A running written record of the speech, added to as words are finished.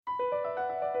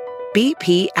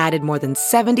BP added more than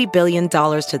 $70 billion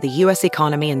to the U.S.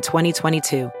 economy in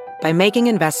 2022 by making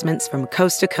investments from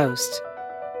coast to coast.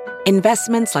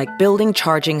 Investments like building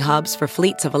charging hubs for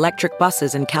fleets of electric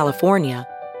buses in California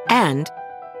and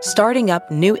starting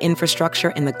up new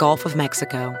infrastructure in the Gulf of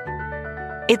Mexico.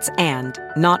 It's and,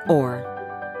 not or.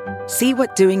 See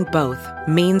what doing both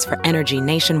means for energy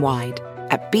nationwide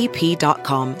at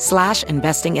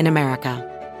bp.com/investing in America.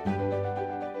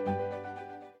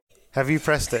 Have you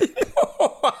pressed it?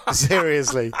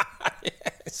 Seriously?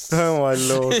 Yes. Oh, my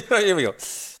Lord. Here we go.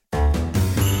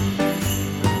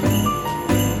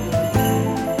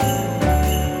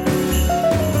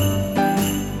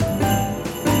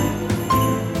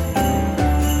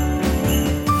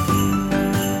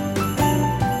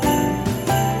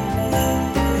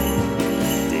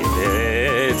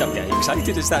 I'm getting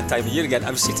excited. It's that time of year again.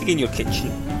 I'm sitting in your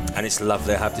kitchen and it's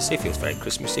lovely, I have to say. It feels very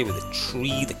Christmassy with the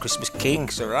tree, the Christmas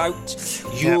cakes are out.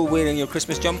 You're wearing your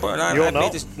Christmas jumper and You're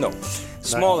not. No.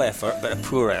 Small effort, but a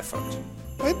poor effort.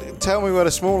 Tell me what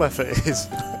a small effort is.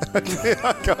 I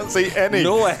can't see any.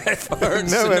 No effort.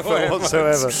 No effort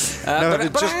whatsoever.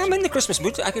 But I am in the Christmas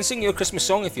mood. I can sing you a Christmas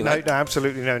song if you like. No,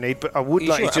 absolutely no need. But I would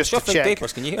like you just to check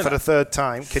papers. Can you hear for that? the third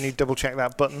time. Can you double check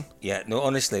that button? Yeah, no,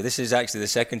 honestly, this is actually the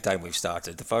second time we've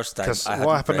started. The first time I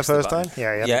what happened the first time?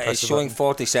 It's showing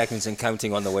 40 seconds and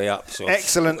counting on the way up. So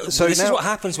excellent. So this is what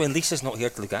happens when Lisa's not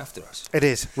here to look after us. It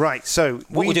is right. So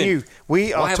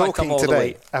we are talking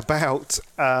today about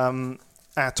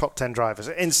our top 10 drivers.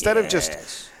 Instead of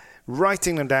just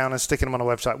writing them down and sticking them on a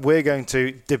website, we're going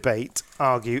to debate,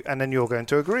 argue, and then you're going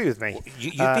to agree with me.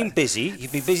 You've been busy.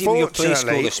 You've been busy with your play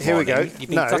school this morning. Here we go.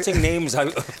 You've been cutting names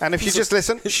out. And if you just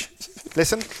listen,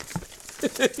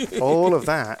 all of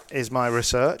that is my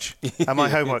research and my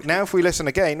homework. Now, if we listen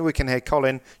again, we can hear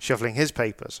Colin shuffling his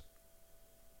papers.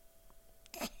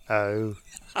 Oh.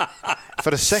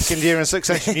 For the second year in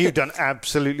succession, you've done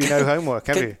absolutely no homework,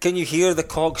 have you? Can you hear the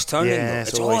cogs turning?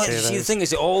 Yes, See, the thing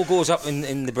is, it all goes up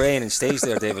in the brain and stays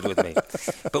there, David, with me.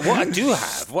 But what I do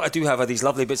have are these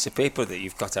lovely bits of paper that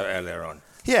you've cut out earlier on.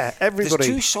 Yeah, everybody.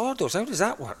 There's 2 Sordos. How does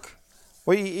that work?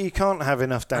 Well, you can't have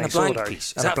enough Danny and a blank Sordo.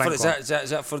 Piece. Is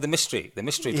that for the mystery? The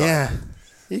mystery driver? Yeah.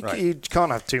 You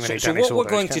can't have too many Danny Sordos. So what we're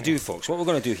going to do, folks, what we're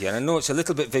going to do here, and I know it's a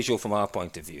little bit visual from our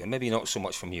point of view, and maybe not so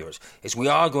much from yours, is we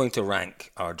are going to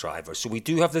rank our drivers. So we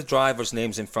do have the drivers'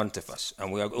 names in front of us,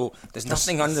 and we are. There's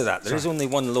nothing under that. There is only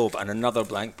one lobe and another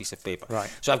blank piece of paper. Right.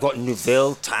 So I've got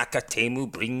Neuville, Taka,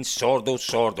 Temu, Breen,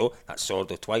 Sordo. That's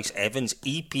Sordo twice. Evans,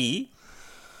 EP.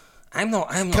 I'm not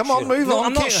Come sure. on, move on.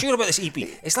 I'm not sure about this EP.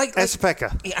 It's like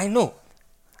Espeka. I know.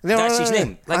 That's his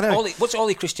name. What's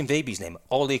Ollie Christian Baby's name?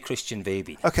 Ollie Christian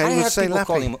Baby. Okay, I heard people Lappy.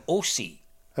 call him OC.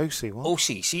 OC, what?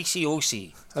 OC, CC,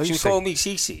 OC. Should we call me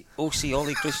CC? OC,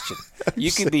 Ollie Christian.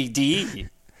 You can be DE.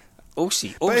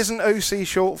 OC. But isn't OC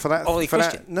short for that? Ollie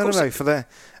Christian. No, for the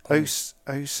OC.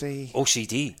 OCD.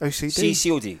 OCD.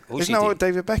 CCOD. OCD. Isn't that what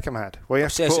David Beckham had? Where you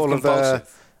have to put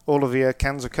all of your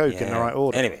cans of Coke in the right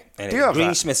order. Anyway. Do you have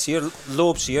Greensmith's here,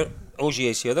 Loeb's here,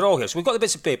 OGA's here. They're all here. So we've got the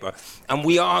bits of paper, and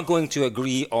we are going to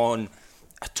agree on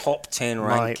a top 10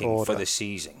 ranking for the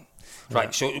season.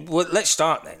 Right, so let's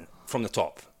start then from the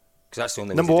top, because that's the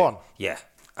only Number one? Yeah,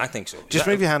 I think so. Just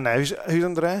move your hand now. Who's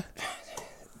under there?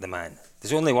 The man.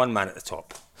 There's only one man at the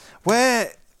top.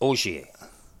 Where? Ogier.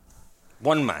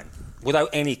 One man. Without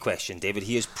any question, David.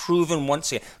 He has proven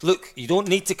once again. Look, you don't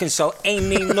need to consult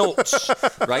any notes.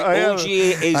 Right?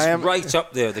 Ogier is right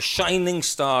up there, the shining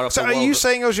star of the world. So are you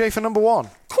saying Ogier for number one?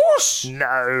 Of course.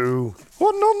 No.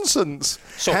 What nonsense.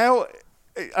 So,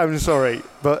 I'm sorry,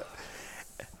 but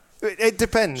it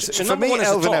depends. So for me,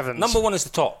 Elvin Evans. Number one is the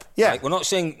top. Yeah. Right? We're not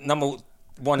saying number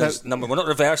one is number. We're not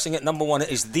reversing it. Number one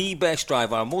is the best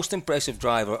driver. Our most impressive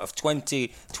driver of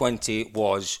 2020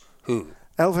 was who?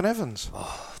 Elvin Evans.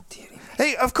 Oh, dear.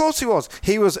 Hey, of course he was.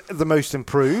 He was the most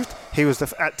improved. He was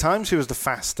at times he was the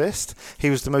fastest. He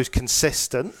was the most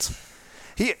consistent.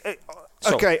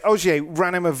 Ogier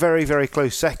ran him a very, very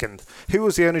close second. Who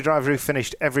was the only driver who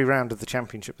finished every round of the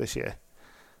championship this year?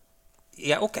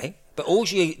 Yeah, okay. But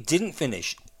Ogier didn't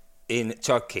finish in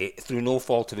Turkey through no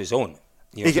fault of his own.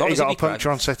 He got a puncture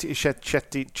on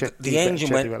the engine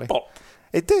went pop.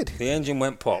 It did. The engine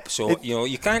went pop. So,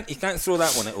 you can't throw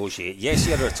that one at Ogier. Yes,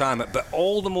 he had a retirement, but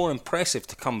all the more impressive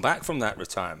to come back from that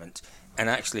retirement and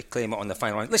actually claim it on the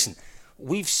final round. Listen,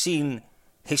 we've seen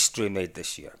history made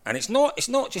this year. And it's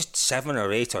not just 7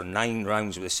 or 8 or 9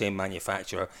 rounds with the same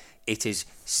manufacturer. It is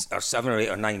 7 or 8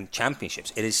 or 9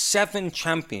 championships. It is 7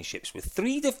 championships with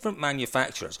 3 different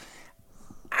manufacturers.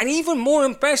 And even more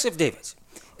impressive, David,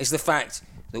 is the fact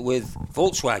that with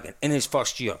Volkswagen in his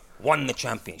first year, won the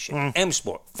championship. M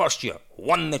Sport, first year,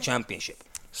 won the championship.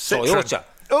 Toyota.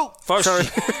 Oh,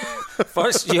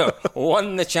 First year,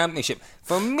 won the championship.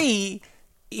 For me,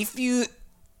 if you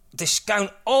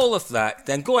discount all of that,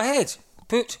 then go ahead.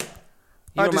 Put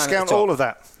your I man discount at the top. all of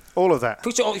that. All of that.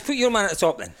 Put your man at the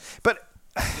top then. But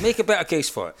make a better case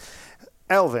for it.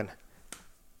 Elfyn,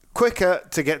 quicker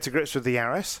to get to grips with the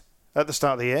RS at the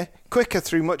start of the year. Quicker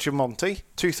through much of Monty.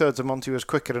 2/3 of Monty was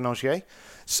quicker than Ogier.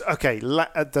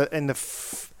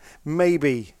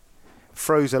 Maybe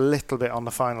froze a little bit on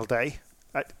the final day.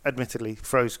 Admittedly,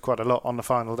 froze quite a lot on the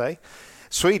final day.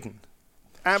 Sweden.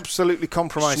 Absolutely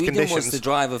compromised conditions. Sweden was the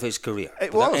drive of his career,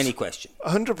 without any question.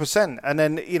 100%. And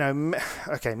then,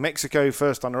 Mexico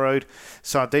first on the road.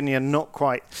 Sardinia, not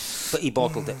quite. But he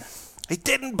bottled it. He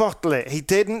didn't bottle it. He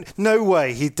didn't. No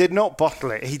way. He did not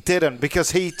bottle it. He didn't,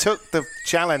 because he took the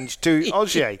challenge to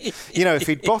Ogier. If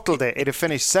he'd bottled it, he'd have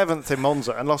finished 7th in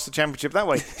Monza and lost the championship that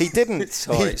way. He didn't.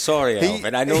 Sorry,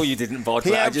 Elfyn. I know you didn't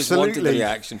bottle it. I just wanted the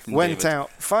reaction from David. Went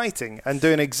out fighting and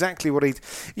doing exactly what he'd...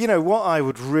 what I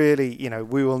would really...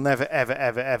 we will never, ever,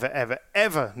 ever, ever, ever,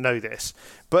 ever know this.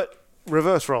 But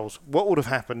reverse roles. What would have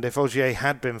happened if Ogier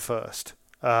had been first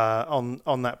on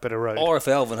that bit of road? Or if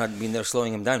Elfyn hadn't been there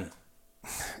slowing him down.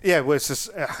 Yeah, well, it's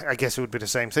just, I guess it would be the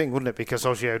same thing, wouldn't it? Because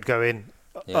Ogier would go in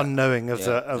unknowing of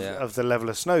the level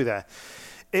of snow there.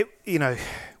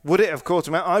 Would it have caught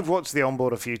him out? I've watched the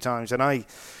onboard a few times, and I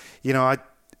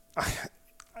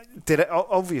did it.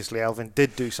 Obviously, Elfyn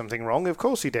did do something wrong. Of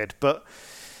course, he did. But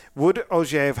would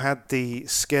Ogier have had the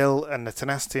skill and the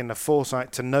tenacity and the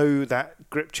foresight to know that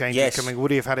grip change was coming?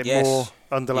 Would he have had it more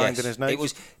underlined in his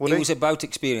notes? It was about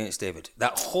experience, David.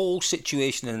 That whole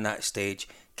situation in that stage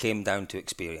came down to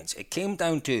experience. It came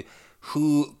down to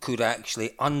who could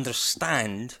actually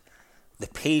understand the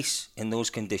pace in those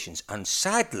conditions. And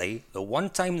sadly, the one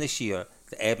time this year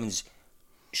that Evans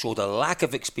showed a lack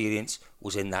of experience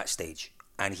was in that stage.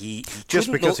 And he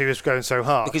just because he was going so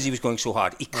hard. Because he was going so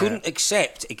hard. He couldn't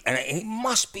accept, and it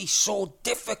must be so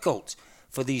difficult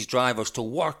for these drivers to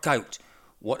work out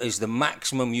what is the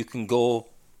maximum you can go,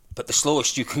 but the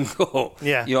slowest you can go.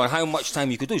 Yeah. And how much time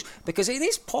you could lose. Because it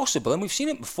is possible, and we've seen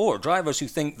it before, drivers who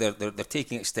think they're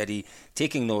taking it steady,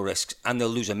 taking no risks, and they'll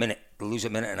lose a minute. They'll lose a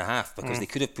minute and a half because they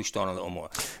could have pushed on a little more.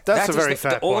 That's a very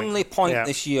fair point. The only point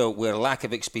this year where lack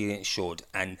of experience showed,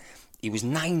 and he was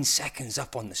 9 seconds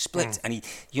up on the split, and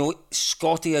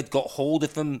Scotty had got hold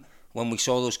of him when we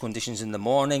saw those conditions in the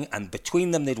morning, and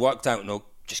between them they'd worked out,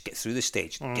 just get through the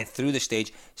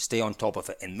stage, stay on top of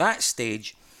it. In that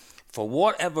stage, for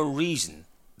whatever reason,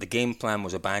 the game plan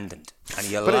was abandoned, and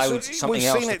he allowed something else to come into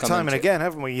it. We've seen it time and again,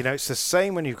 haven't we? It's the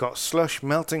same when you've got slush,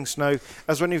 melting snow,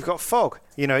 as when you've got fog.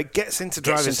 It gets into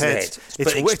drivers' heads.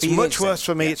 It's much worse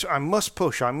for me. I must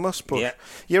push. Yeah.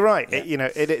 You're right. Yeah.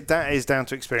 That is down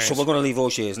to experience. So we're going to leave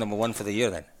Ogier as number one for the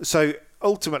year then? So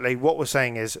ultimately, what we're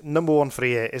saying is number one for the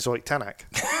year is Loic Tanak.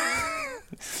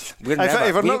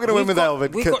 If I'm not going to win with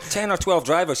Elfyn... We've got 10 or 12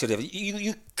 drivers here, David.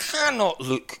 You cannot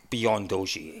look beyond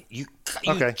Ogier. You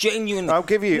genuinely... I'll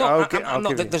give you...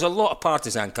 There's a lot of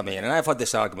partisan coming in, and I've had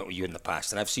this argument with you in the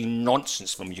past, and I've seen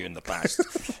nonsense from you in the past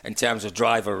in terms of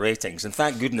driver ratings, and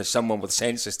thank goodness someone with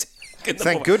sense is...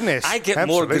 Thank goodness. I get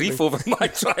more grief over my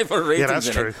driver ratings. Yeah, that's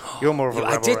true. You're more of a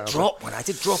rebel. I did drop one. I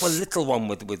did drop a little one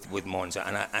with Monza,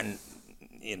 and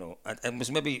it was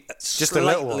maybe just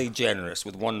slightly generous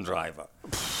with one driver.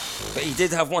 But he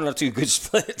did have one or two good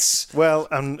splits. Well,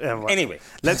 anyway,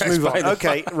 let's move on.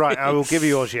 Okay, right, I will give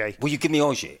you Ogier. Will you give me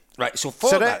Ogier? Right, so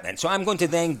that then, so I'm going to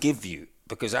then give you,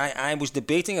 because I was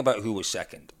debating about who was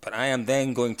second, but I am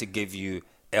then going to give you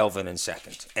Elfyn in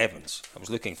second. Evans, I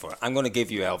was looking for it. I'm going to give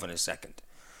you Elfyn in second,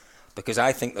 because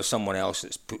I think there's someone else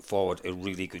that's put forward a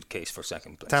really good case for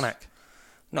second place. Tanak?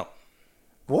 No.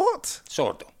 What?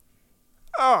 Sordo.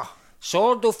 Oh,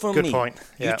 Sordo for me. Good point.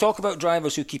 Yeah. You talk about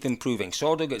drivers who keep improving.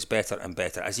 Sordo gets better and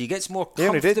better as he gets more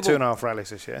comfortable. He only did 2.5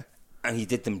 rallies this year, and he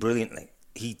did them brilliantly.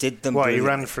 He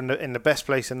ran in the best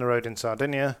place in the road in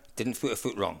Sardinia. Didn't put a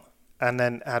foot wrong, and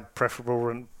then had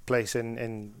preferable place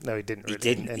in. No, he didn't.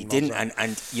 Really, he didn't. And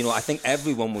I think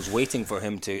everyone was waiting for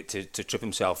him to trip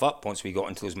himself up once we got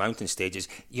into those mountain stages.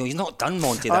 He's not done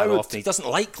Monte that often. He doesn't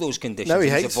like those conditions. No,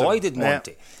 he's avoided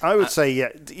Monte. Yeah. I would say,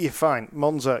 you're fine.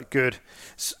 Monza, good.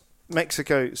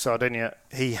 Mexico, Sardinia,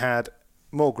 he had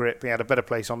more grip. He had a better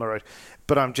place on the road.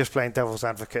 But I'm just playing devil's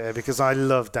advocate here because I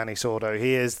love Danny Sordo.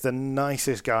 He is the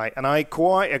nicest guy, and I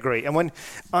quite agree. And when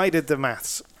I did the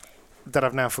maths that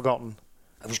I've now forgotten,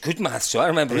 it was good maths, so I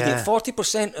remember reading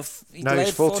 40% of... No,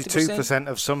 it's 42%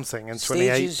 of something and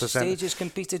 28%. Stages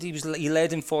competed, he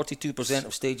led in 42%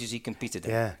 of stages he competed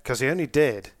in. Yeah, because he only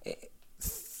did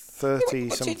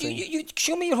 30-something. You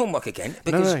show me your homework again.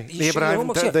 Because no. Yeah, but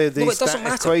the it doesn't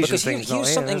matter. Because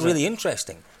here's something here, really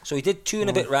interesting. So he did 2 and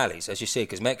a bit rallies, as you say,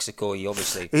 because Mexico, he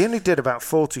only did about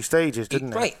 40 stages,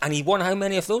 didn't he? Right, and he won how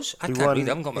many of those? I can't read, I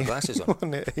haven't got my glasses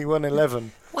on. He won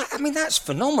 11. Well, I mean, that's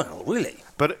phenomenal, really.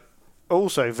 But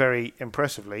also, very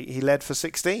impressively, he led for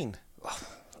 16.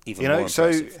 Even more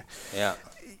impressive. So,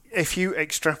 if you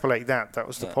extrapolate that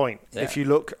was the point. Yeah. If you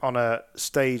look on a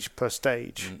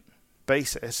stage-per-stage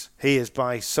basis, he is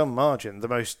by some margin the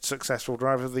most successful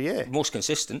driver of the year. Most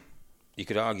consistent. You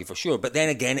could argue for sure. But then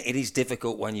again, it is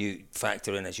difficult when you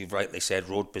factor in, as you've rightly said,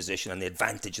 road position and the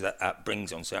advantage that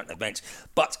brings on certain events.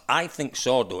 But I think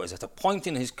Sordo is at a point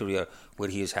in his career where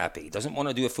he is happy. He doesn't want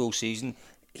to do a full season.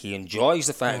 He enjoys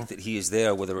the fact that he is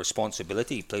there with a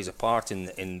responsibility. He plays a part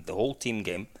in the whole team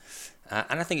game.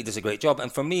 And I think he does a great job.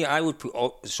 And for me, I would put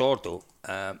Sordo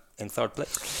in third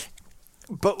place.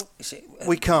 But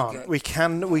we can't.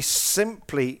 We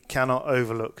simply cannot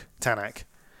overlook Tanak.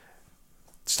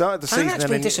 Started the season and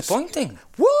been disappointing.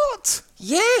 What?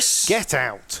 Yes. Get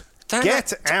out.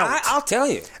 Get out. I'll tell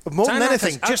you. More than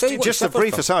anything, just a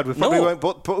brief aside. We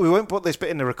probably won't put this bit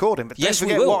in the recording. But don't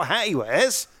forget what hat he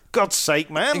wears. God's sake,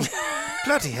 man!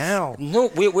 Bloody hell! No,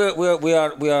 we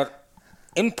are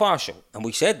impartial, and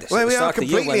we said this. Well, at the we start are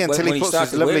completely until he puts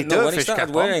his lovely dirtfish cap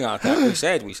on. Wearing our cap, we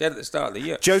said at the start of the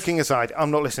year. Joking aside,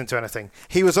 I'm not listening to anything.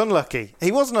 He was unlucky.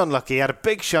 He wasn't unlucky. He had a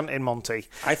big shunt in Monty.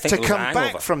 I think to come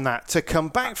back from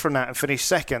that and finish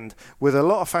second with a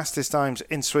lot of fastest times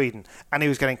in Sweden, and he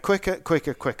was getting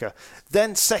quicker.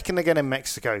 Then second again in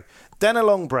Mexico. Then a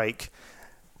long break.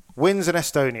 Wins in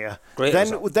Estonia.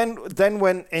 Then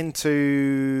went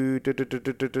into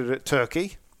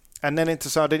Turkey. And then into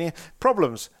Sardinia.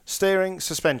 Problems. Steering,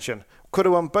 suspension. Could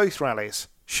have won both rallies.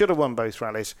 Should have won both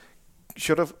rallies.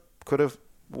 Should have, could have,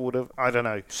 would have. I don't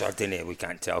know. Sardinia, we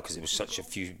can't tell because it was such a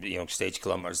few stage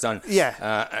kilometres done.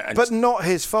 Yeah, but not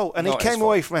his fault. And he came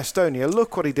away from Estonia.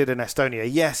 Look what he did in Estonia.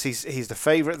 Yes, he's the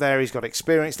favourite there. He's got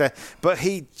experience there. But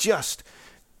he just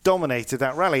dominated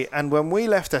that rally. And when we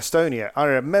left Estonia, I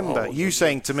remember you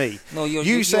saying to me when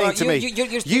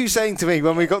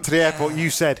we got to the airport, you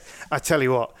said, I tell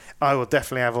you what, I will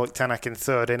definitely have Tanak in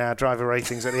third in our driver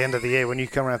ratings at the end of the year when you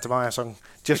come around to my house on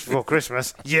just before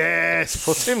Christmas. Yes,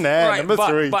 put him there, right, number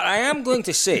 3. But I am going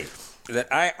to say that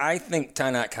I think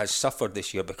Tanak has suffered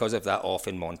this year because of that off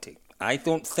in Monty. I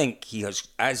don't think he has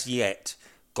as yet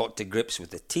got to grips with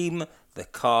the team, the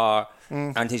car,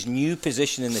 and his new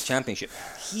position in the championship.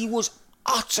 He was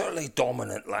utterly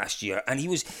dominant last year, and he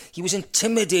was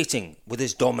intimidating with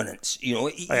his dominance. He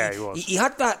was. He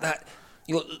had that.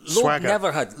 Loeb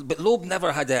never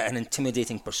had an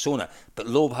intimidating persona, but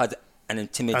Loeb had an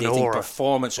intimidating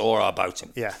performance aura about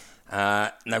him. Yeah.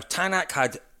 Now Tanak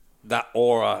had that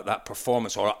aura, that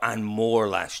performance aura, and more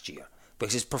last year.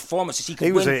 Because his performances, he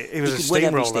could win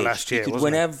every stage. He could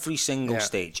win every single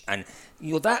stage, and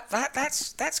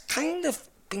that's kind of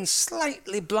been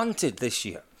slightly blunted this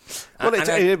year. Well, it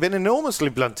had been enormously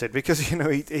blunted because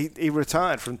he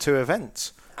retired from 2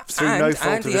 events through no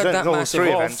fault of his own. That massive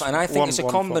off, and I think it's a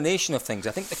combination of things.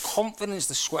 I think the confidence,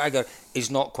 the swagger, is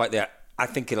not quite there. I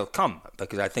think it'll come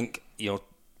because I think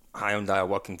Hyundai are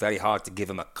working very hard to give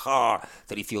him a car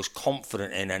that he feels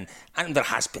confident in, and there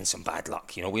has been some bad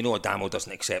luck. We know Adamo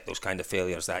doesn't accept those kind of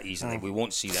failures that easily. We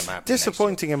won't see them happen.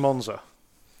 Disappointing in Monza.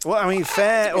 Well, I mean,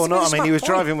 fair or not, he was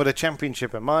driving with a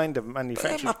championship in mind, a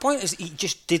manufacturer. My point is he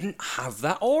just didn't have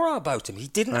that aura about him. He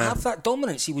didn't have that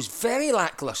dominance. He was very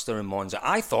lacklustre in Monza,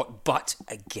 I thought. But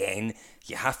again,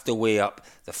 you have to weigh up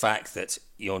the fact that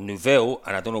Neuville,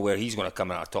 and I don't know where he's going to come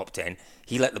in our top 10,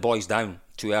 he let the boys down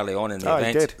too early on in the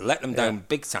event. He did. Let them down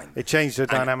big time. It changed the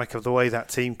dynamic of the way that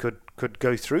team could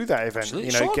go through that event.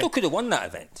 Sordo could have won that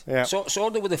event. Yeah.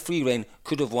 Sordo with a free rein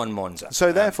could have won Monza.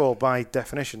 So therefore, by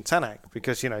definition, Tanak,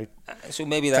 because so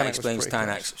maybe that explains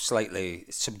Tanak's slightly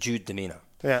subdued demeanour.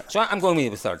 Yeah. So I'm going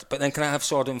with third, but then can I have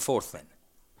Sordo in fourth then?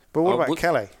 But what about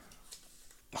Kelly?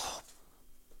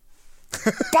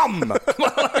 Bum!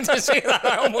 Well, I didn't say that.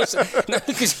 I almost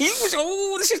because he was.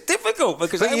 Oh, this is difficult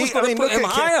because I was going to put him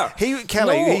higher.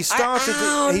 He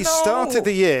started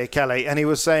the year, Kelly, and he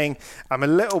was saying, "I'm a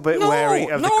little bit wary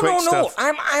of the quick stuff."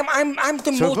 I'm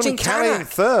demoting Kelly in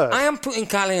third. I am putting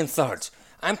Kelly in third.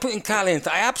 I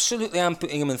absolutely am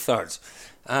putting him in third.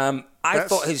 I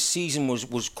thought his season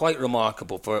was quite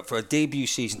remarkable for a debut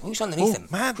season. Who's underneath him?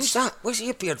 Mads. Who's that? Where's he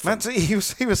appeared from? Mads, he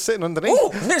was sitting underneath. Oh,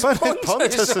 there's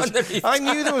Pontus underneath. I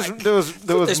knew there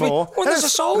was more. Oh, there's a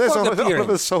Solberg appearing.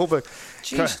 Oliver Solberg.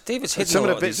 Jeez, David's hidden some a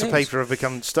of lot the bits of paper have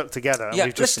become stuck together, and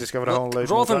we've just discovered a whole load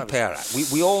more.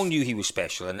 Rovanperä, we all knew he was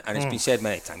special, and it's been said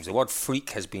many times. The word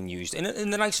freak has been used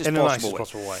in the nicest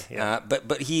possible way. Yeah.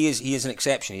 But he is an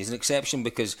exception. He's an exception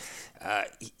because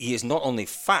he is not only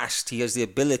fast, he has the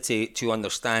ability to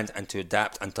understand and to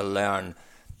adapt and to learn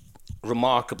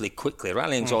remarkably quickly.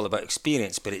 Rallying's all about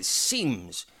experience, but it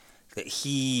seems that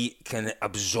he can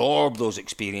absorb those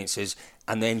experiences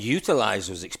and then utilise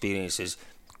those experiences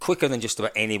quicker than just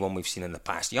about anyone we've seen in the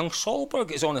past. Young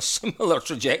Solberg is on a similar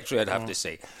trajectory, I'd have to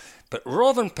say. But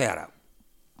Rovanperä,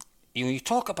 you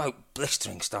talk about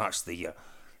blistering starts to the year.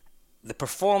 The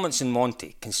performance in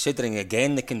Monte, considering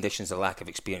again the conditions, the lack of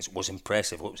experience, was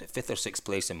impressive. What was it, 5th or 6th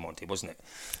place in Monte, wasn't it?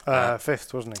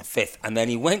 5th, wasn't he? 5th. And then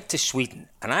he went to Sweden,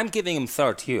 and I'm giving him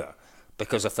 3rd here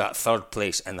because of that 3rd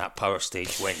place and that power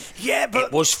stage win. Yeah, but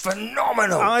it was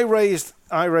phenomenal. I raised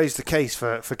the case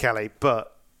for Kelly,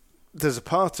 but there's a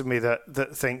part of me that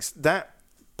thinks that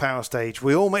power stage,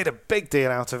 we all made a big deal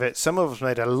out of it. Some of us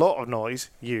made a lot of noise,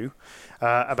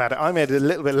 about it. I made a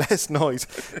little bit less noise.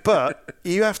 But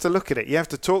you have to look at it. You have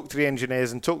to talk to the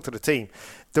engineers and talk to the team.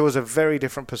 There was a very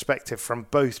different perspective from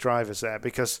both drivers there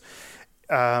because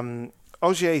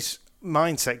Ogier's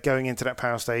mindset going into that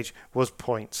power stage was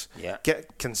points. Yeah.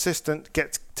 Get consistent,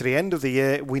 get to the end of the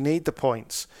year. We need the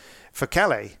points. For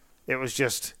Kelly, it was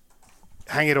just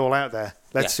hang it all out there.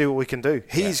 Let's see what we can do.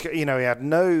 He had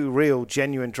no real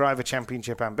genuine driver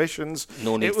championship ambitions.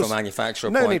 No need for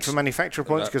manufacturer points. No need for manufacturer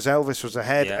points because Elvis was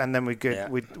ahead, and then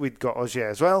we'd got Ogier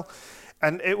as well.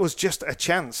 And it was just a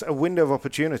chance, a window of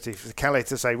opportunity for Calais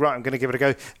to say, right, I'm going to give it a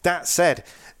go. That said,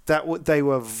 they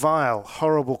were vile,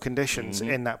 horrible conditions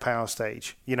in that power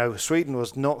stage. Sweden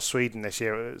was not Sweden this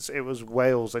year. It was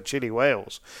Wales, a chilly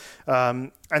Wales.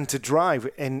 And to drive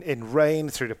in rain,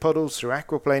 through the puddles, through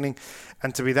aquaplaning,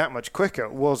 and to be that much quicker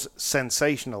was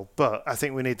sensational. But I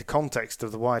think we need the context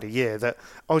of the wider year that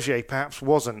Ogier perhaps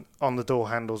wasn't on the door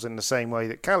handles in the same way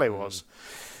that Calais was.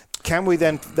 Can we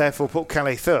then therefore put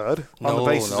Calais 3rd on the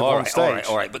basis of one stage?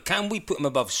 All right. But can we put him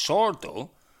above Sword,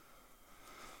 though?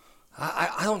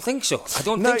 I don't think so. I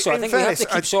think so. I think we have to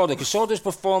keep Sordo because Sordo's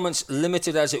performance,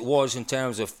 limited as it was in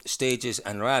terms of stages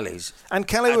and rallies. And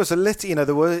Kelly was a little,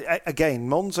 there were, again,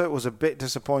 Monza was a bit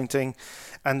disappointing,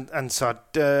 and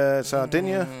Sardinia,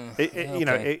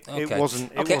 it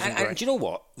wasn't great. And do you know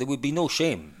what? There would be no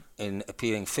shame in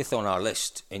appearing 5th on our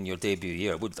list in your debut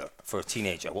year, would there? For a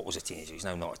teenager. What was a teenager? He's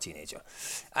now not a teenager.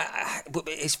 But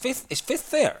is fifth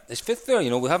fair? Is 5th fair?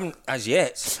 We haven't as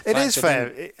yet. It is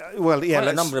fair. Quite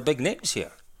a number of big names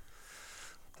here.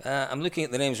 I'm looking at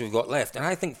the names we've got left, and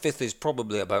I think 5th is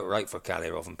probably about right for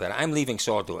Calais Rovanperä. I'm leaving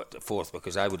Sordo at 4th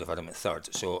because I would have had him at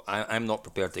 3rd, so I'm not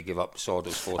prepared to give up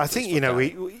Sordo's 4th. I think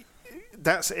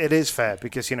it is fair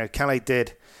because Calais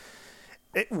did.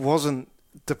 It wasn't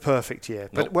the perfect year,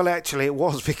 but well, actually it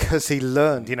was because he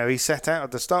learned. He set out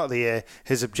at the start of the year,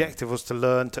 his objective was to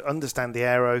learn, to understand the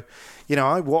aero.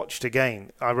 I watched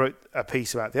again. I wrote a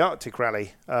piece about the Arctic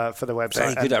Rally for the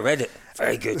website. Very good. I read it.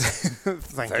 Very good.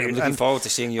 Thank you. I'm looking forward to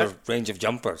seeing your range of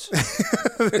jumpers.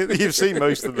 You've seen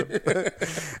most of them.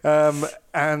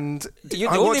 And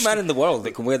you're the only man in the world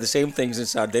that can wear the same things in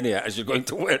Sardinia as you're going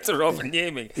to wear to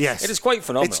Rovaniemi. Yes. It is quite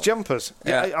phenomenal. It's jumpers.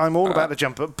 Yeah. I'm all about the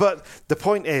jumper. But the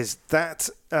point is that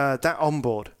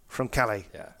onboard from Calais,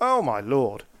 oh my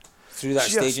Lord. Through that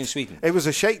stage in Sweden? It was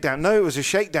a shakedown. No, it was a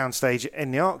shakedown stage in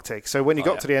the Arctic. So when you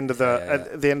got to the end of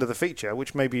the end of the feature,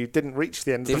 which maybe you didn't reach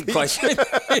the end of the feature.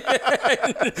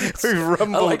 We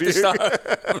rumbled you.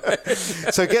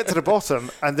 So get to the bottom,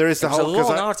 and there is the whole... It was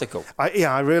a long article.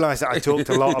 I realised that I talked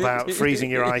a lot about freezing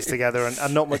your eyes together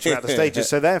and not much about the stages.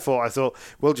 So therefore, I thought,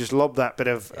 we'll just lob that bit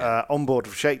of onboard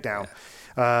shakedown.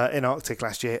 In Arctic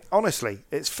last year. Honestly,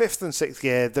 it's 5th and 6th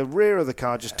gear, the rear of the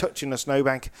car just touching the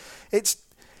snowbank.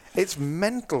 It's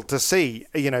mental to see,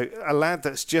 a lad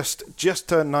that's just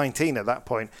turned 19 at that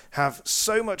point have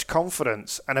so much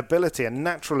confidence and ability and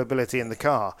natural ability in the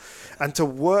car and to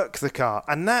work the car.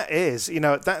 And that is,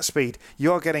 at that speed,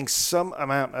 you're getting some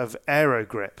amount of aero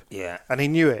grip. Yeah. And he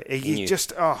knew it. He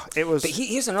just, it was... But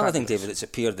here's another thing, David, that's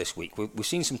appeared this week. We've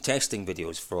seen some testing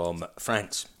videos from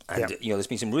France. And, there's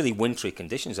been some really wintry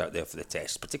conditions out there for the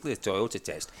test, particularly the Toyota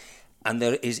test. And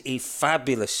there is a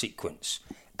fabulous sequence.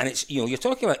 And it's, you're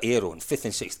talking about aero in 5th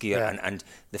and 6th gear and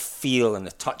the feel and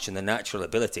the touch and the natural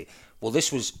ability. Well,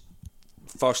 this was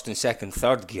 1st and 2nd,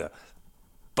 3rd gear.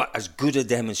 but as good a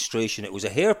demonstration. It was a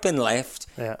hairpin left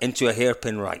into a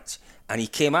hairpin right. And he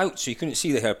came out, so you couldn't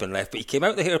see the hairpin left, but he came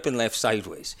out the hairpin left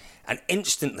sideways. And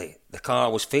instantly, the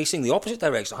car was facing the opposite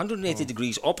direction, 180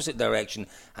 degrees opposite direction,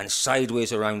 and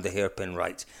sideways around the hairpin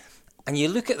right. And you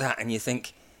look at that and you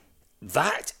think,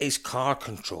 that is car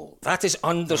control. That is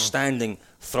understanding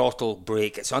throttle,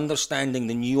 brake. It's understanding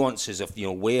the nuances of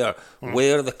where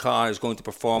the car is going to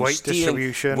perform. Weight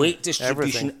distribution.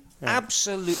 Everything.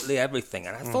 Absolutely everything.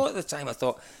 And I thought at the time,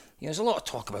 there's a lot of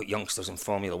talk about youngsters in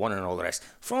Formula 1 and all the rest.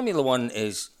 Formula 1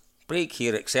 is brake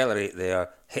here, accelerate there,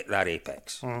 hit that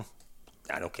apex. And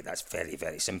okay, that's very,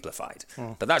 very simplified.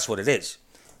 But that's what it is.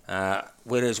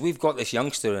 Whereas we've got this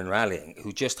youngster in rallying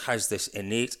who just has this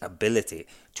innate ability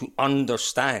to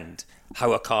understand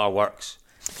how a car works.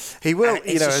 He will. And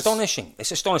it's astonishing.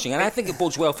 It's astonishing. And I think it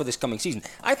bodes well for this coming season.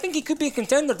 I think he could be a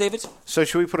contender, David. So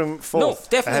should we put him fourth? No,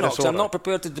 definitely not, because I'm not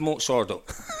prepared to demote Sordo.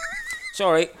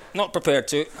 Sorry, not prepared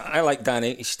to. I like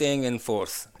Danny. He's staying in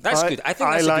fourth. That's good. I think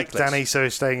that's a good place. Danny, so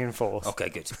he's staying in fourth. Okay,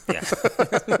 good. Yeah.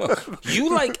 You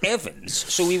like Evans,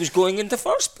 so he was going into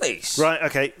first place. Right.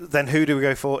 Okay. Then who do we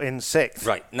go for in sixth?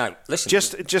 Right. Now, listen.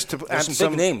 Just to add some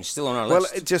big names still on our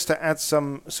list. Well, just to add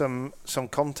some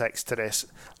context to this,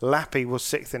 Lappy was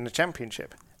sixth in the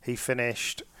championship. He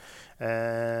finished.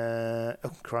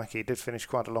 Crikey! He did finish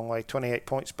quite a long way. 28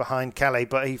 points behind Calais,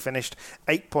 but he finished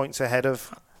 8 points ahead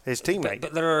of his teammate.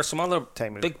 But there are some other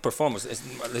big performers.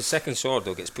 The second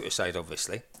Sordo gets put aside,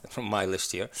 obviously, from my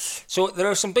list here. So there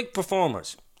are some big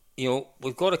performers.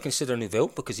 We've got to consider Neuville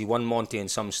because he won Monte in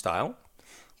some style.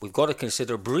 We've got to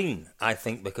consider Breen, I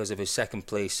think, because of his second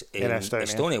place in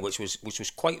Estonia, which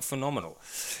was quite phenomenal.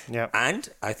 Yeah. And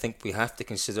I think we have to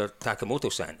consider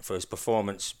Takamoto-san for his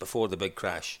performance before the big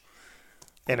crash.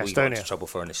 In Estonia. Got into trouble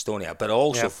for in Estonia, but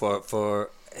also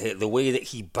for the way that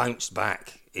he bounced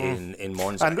back in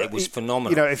Monza. And it was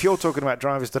phenomenal. If you're talking about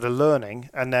drivers that are learning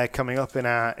and they're coming up in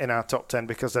our top 10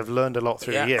 because they've learned a lot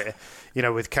through the year,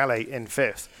 with Calais in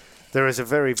fifth, there is a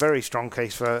very, very strong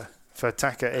case for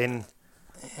Taka in.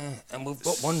 And we've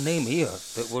got one name here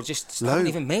that we're just haven't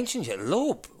even mentioned yet.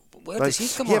 Loeb. Where does he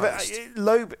come out? But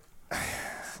Loeb.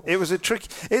 It's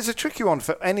a tricky one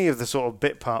for any of the sort of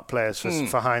bit part players for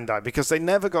Hyundai because they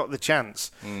never got the chance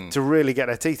to really get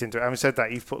their teeth into it. Having said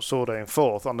that, you've put Sordo in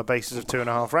fourth on the basis of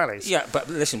 2.5 rallies. Yeah, but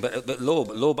listen, but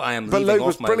Loeb, I am. But leaving Loeb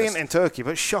was off my brilliant list. in Turkey,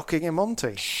 but shocking in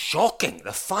Monte. Shocking,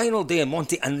 the final day in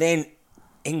Monte, and then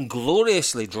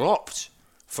ingloriously dropped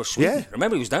for Sweden. Yeah.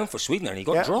 Remember, he was down for Sweden and he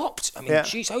got dropped. I mean, Yeah.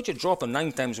 how'd you drop a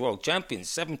 9 times world champion,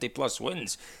 70 plus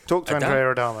wins? Talk to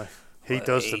Andrea Adamo. He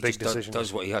does the big decisions.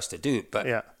 Does what he has to do.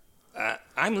 But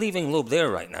I'm leaving Loeb there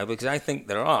right now because I think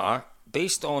there are,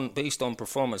 based on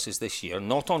performances this year,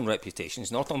 not on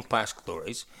reputations, not on past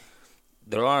glories,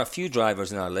 there are a few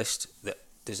drivers in our list that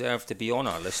deserve to be on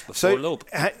our list before Loeb.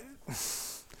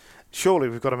 Surely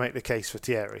we've got to make the case for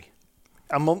Thierry.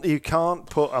 You can't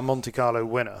put a Monte Carlo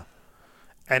winner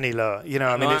any lower.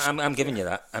 I'm giving you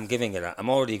that. I'm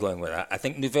already going with that. I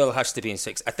think Neuville has to be in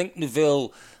sixth. I think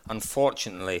Neuville,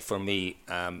 unfortunately for me,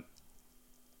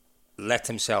 let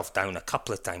himself down a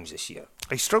couple of times this year.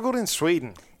 He struggled in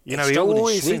Sweden. He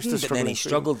always seems to struggle. But then he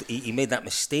struggled. He made that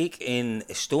mistake in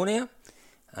Estonia.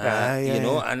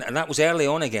 And that was early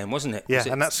on again, wasn't it? Yeah,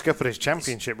 and that scuppered his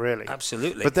championship, really.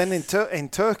 Absolutely. But then in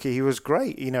Turkey, he was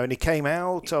great, and he came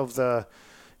out of the.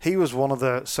 He was one of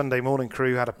the Sunday morning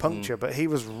crew who had a puncture, but he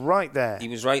was right there. He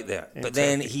was right there. But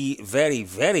then he very,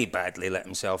 very badly let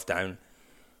himself down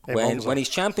when his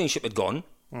championship had gone.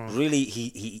 Really,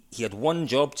 he had one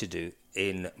job to do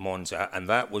in Monza, and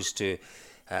that was to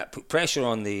put pressure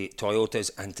on the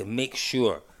Toyotas and to make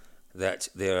sure that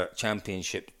their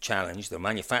championship challenge, their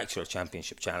manufacturer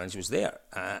championship challenge, was there.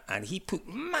 And he put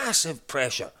massive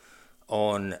pressure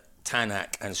on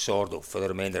Tanak and Sordo for the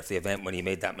remainder of the event when he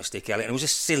made that mistake early. And it was a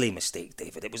silly mistake,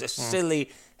 David. It was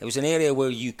it was an area where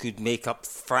you could make up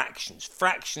fractions.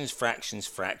 But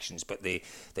the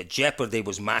jeopardy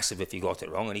was massive if you got it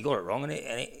wrong, and he got it wrong, and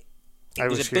it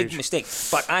was a big mistake.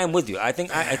 But I am with you. I think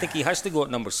he has to go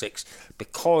at number 6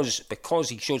 because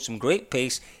he showed some great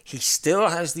pace. He still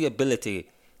has the ability,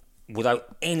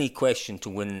 without any question, to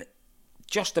win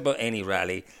just about any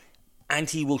rally. And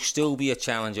he will still be a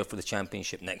challenger for the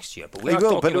championship next year. But we are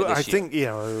talking about this year. I think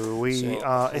we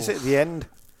are. Is it the end?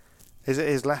 Is it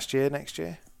his last year next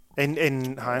year? In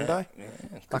Hyundai?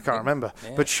 I can't remember.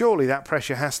 Yeah. But surely that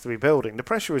pressure has to be building. The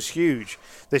pressure was huge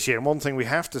this year. And one thing we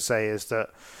have to say is that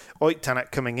Ott Tanak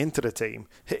coming into the team,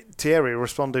 Thierry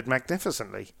responded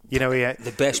magnificently. He had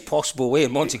the best possible way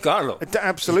in Monte Carlo.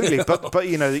 Absolutely. But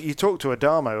you talked to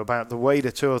Adamo about the way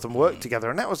the two of them worked together,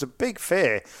 and that was a big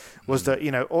fear, was that,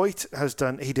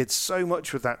 Ott he did so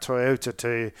much with that Toyota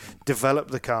to develop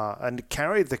the car and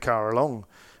carried the car along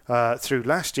through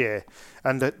last year.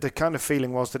 And the kind of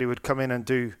feeling was that he would come in and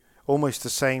do almost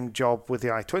the same job with the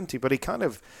i20, but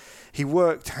he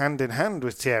worked hand in hand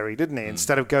with Thierry, didn't he?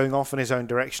 Instead of going off in his own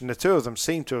direction, the two of them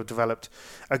seem to have developed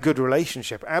a good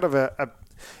relationship out of a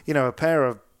pair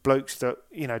of blokes that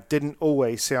didn't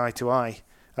always see eye to eye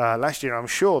last year. I'm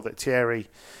sure that Thierry,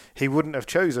 he wouldn't have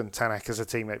chosen Tanak as a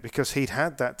teammate because he'd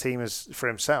had that team for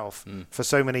himself for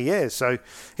so many years. So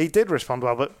he did respond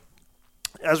well, but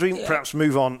as we perhaps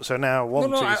move on, so now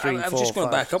I'm just going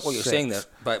to back up what you're 6. saying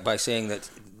there by saying that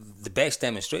the best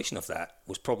demonstration of that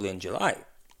was probably in July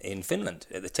in Finland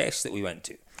at the test that we went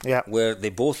to, where they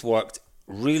both worked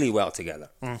really well together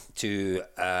to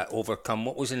overcome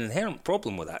what was an inherent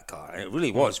problem with that car, and it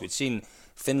really was. We'd seen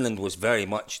Finland was very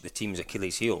much the team's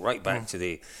Achilles heel right back to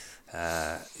the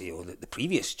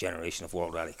previous generation of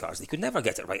World Rally cars. They could never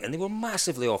get it right, and they were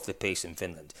massively off the pace in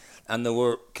Finland. And there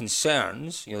were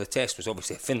concerns. The test was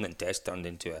obviously a Finland test turned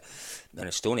into an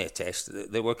Estonia test.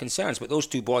 There were concerns, but those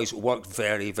two boys worked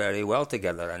very, very well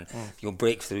together, and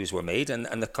breakthroughs were made.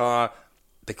 And the car,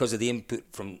 because of the input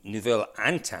from Neuville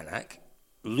and Tanak,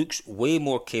 looks way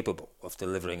more capable of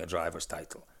delivering a driver's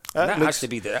title. And that has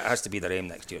to be their aim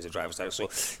next year as a driver's title. So,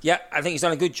 yeah, I think he's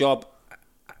done a good job.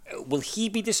 Will he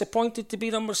be disappointed to be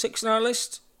number 6 in our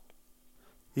list?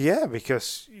 Yeah,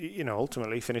 because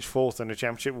ultimately finished 4th in the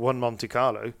championship, won Monte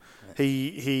Carlo. Yeah.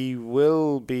 He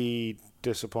will be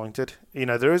disappointed.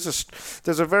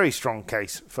 There's a very strong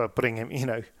case for putting him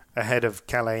ahead of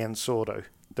Calais and Sordo.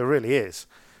 There really is.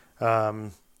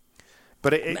 But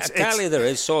Calais there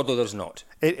is, Sordo there's not.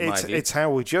 It's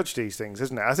how we judge these things,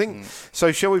 isn't it? I think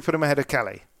so. Shall we put him ahead of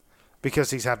Calais?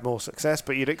 Because he's had more success,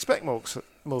 but you'd expect more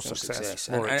success,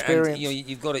 more experience. And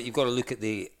you've got to look at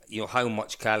the how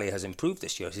much Calais has improved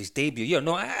this year. It's his debut year.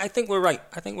 No, I think we're right.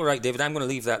 David. I'm going to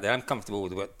leave that there. I'm comfortable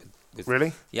with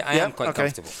really? Yeah, I am quite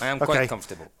comfortable. I am quite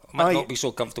comfortable. I might not be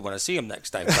so comfortable when I see him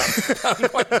next time. But I'm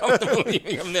quite comfortable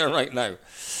leaving him there right now.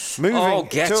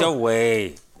 Get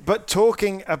away. But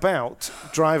talking about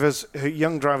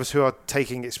young drivers who are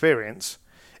taking experience.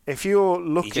 If you're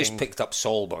looking... He just picked up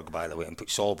Solberg, by the way, and put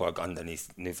Solberg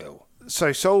underneath Neuville.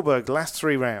 So Solberg, last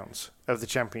 3 rounds of the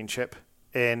championship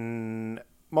in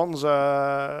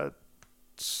Monza,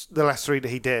 the last 3 that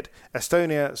he did,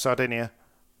 Estonia, Sardinia,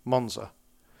 Monza,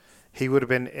 he would have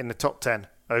been in the top 10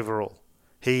 overall.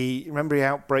 Remember he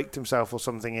outbraked himself or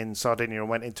something in Sardinia and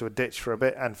went into a ditch for a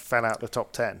bit and fell out the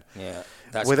top 10. Yeah,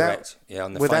 that's correct. Yeah,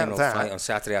 on the final flight on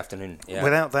Saturday afternoon. Yeah.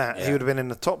 Without that, he would have been in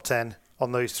the top 10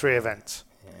 on those 3 events.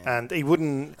 And he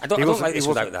wouldn't... I don't like this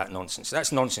without that nonsense.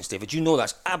 That's nonsense, David. You know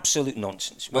that's absolute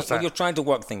nonsense. When you're trying to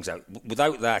work things out.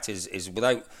 Without that,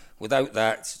 without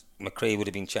that, McRae would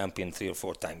have been champion 3 or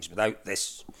 4 times. Without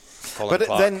this, Colin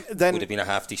Clark would have been a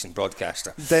half-decent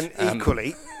broadcaster. Then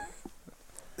equally,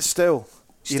 still,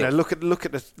 look at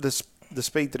the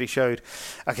speed that he showed.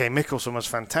 Okay, Mikkelsen was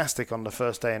fantastic on the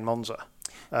first day in Monza,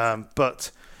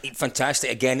 but...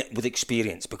 Fantastic again with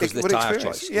experience because of the tyre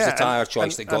choice. Yeah, the tyre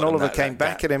choice that got him. And Oliver came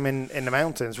back at him in the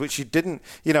mountains, which he didn't.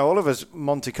 Oliver's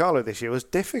Monte Carlo this year was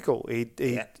difficult. He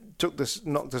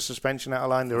knocked the suspension out of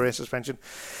line, the rear suspension.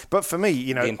 But for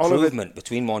me, the improvement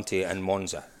between Monte and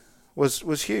Monza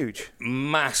was huge,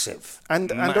 massive,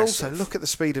 and also look at the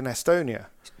speed in Estonia.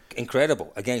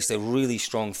 Incredible against a really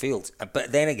strong field.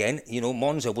 But then again,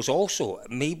 Monza was also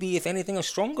maybe, if anything, a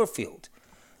stronger field.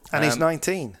 And he's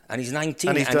 19. And he's 19.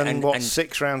 And he's done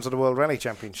 6 rounds of the World Rally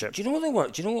Championship. Do you know what they were?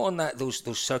 Do you know on those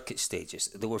circuit stages,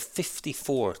 there were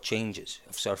 54 changes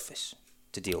of surface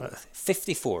to deal with.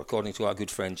 54, according to our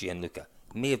good friend Gianluca.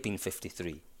 May have been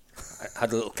 53. I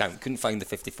had a little count, couldn't find the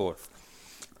 54th.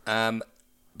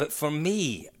 But for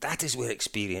me, that is where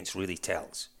experience really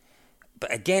tells.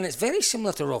 But again, it's very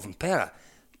similar to Rovanperä.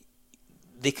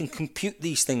 They can compute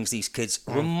these things, these kids,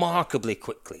 remarkably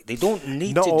quickly. They don't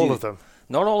need to do... Not all of them.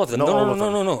 Not all of them.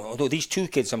 No. Although these 2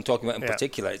 kids I'm talking about in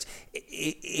particular,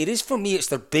 it is for me, it's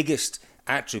their biggest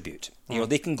attribute.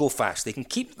 They can go fast. They can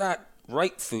keep that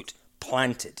right foot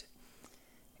planted.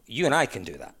 You and I can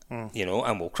do that,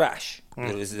 and we'll crash.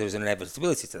 There's an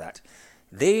inevitability to that.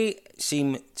 They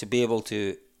seem to be able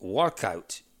to work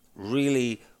out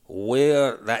really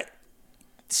where that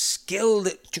skill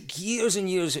that took years and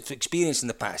years of experience in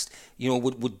the past,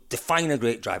 would define a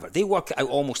great driver. They work it out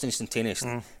almost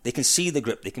instantaneously. They can see the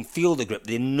grip, they can feel the grip,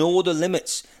 they know the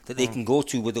limits that they can go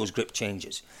to with those grip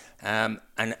changes.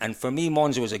 And for me,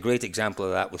 Monza was a great example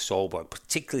of that with Solberg,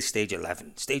 particularly stage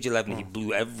 11. Stage 11, he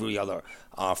blew every other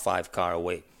R5 car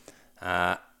away.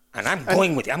 And I'm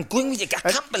going with you. I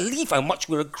can't believe how much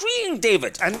we're agreeing,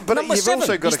 David. But you've 7,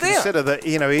 also got to consider that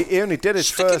he only did his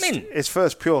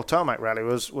first pure tarmac rally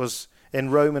was in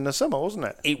Rome in the summer, wasn't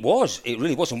it? It was. It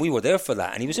really was, and we were there for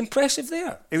that. And he was impressive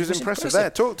there. He was impressive there.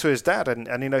 Talk to his dad,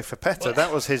 and for Petter,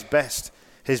 that was his best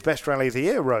rally of the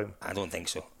year, Rome. I don't think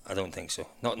so.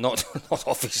 Not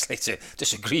obviously to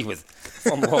disagree with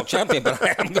former world champion, but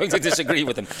I am going to disagree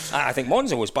with him. I think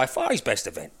Monza was by far his best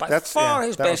event.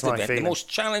 His best event. Feeling. The most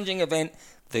challenging event,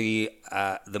 the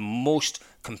most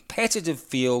competitive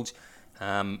field.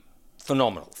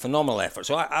 Phenomenal effort.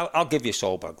 So I'll give you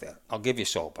Solberg there.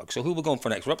 So who are we going for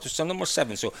next? We're up to number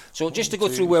 7. So just to go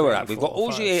through where we're at, we've got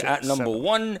Ogier at number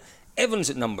 1, Evans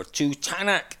at number 2,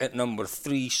 Tanak at number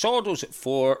 3, Sordos at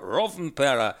 4,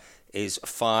 Rovanperä is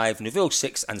 5, Neuville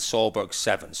 6, and Solberg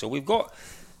 7. So we've got,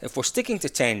 if we're sticking to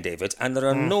 10, David, and there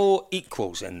are no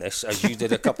equals in this, as you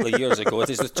did a couple of years ago, it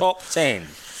is the top 10.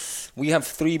 We have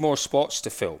 3 more spots to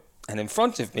fill. And in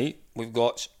front of me, we've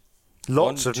got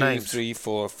lots of names. 1, 2, 3,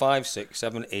 4, 5, 6,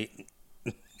 7, 8.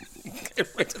 Get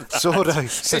rid of that.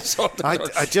 Sordo.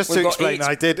 I just to explain, 8.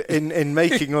 I did in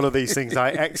making all of these things,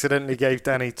 I accidentally gave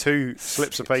Danny 2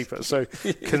 slips of paper. So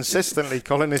consistently,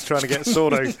 Colin is trying to get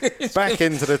Sordo back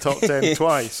into the top 10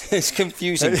 twice. It's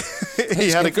confusing. He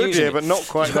had a good year, but not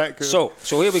quite that good. So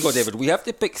here we go, David. We have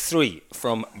to pick 3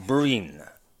 from Breen,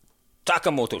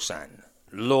 Takamoto-san,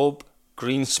 Loeb,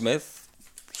 Greensmith,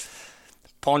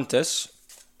 Pontus,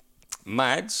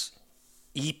 Mads,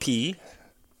 EP,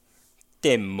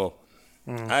 Temmo.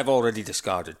 I've already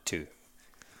discarded 2.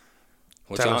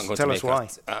 Tell us why.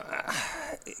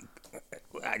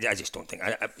 I just don't think.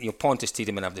 Pontus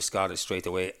Tiedemann I've discarded straight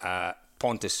away.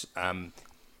 Pontus,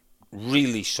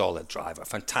 really solid driver,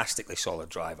 fantastically solid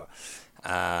driver.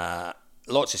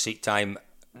 Lots of seat time,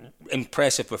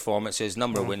 impressive performances,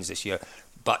 number of wins this year,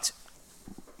 but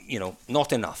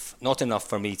not enough. Not enough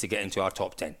for me to get into our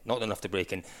top 10. Not enough to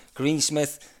break in.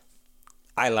 Greensmith,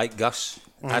 I like Gus.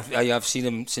 I've seen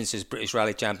him since his British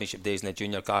Rally Championship days in the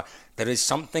junior car. There is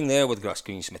something there with Gus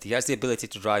Greensmith. He has the ability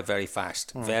to drive very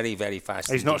fast, very, very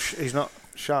fast. He's not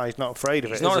shy. He's not afraid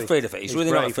of it. He's not afraid of it. He's really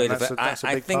brave, not afraid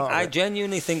of it. I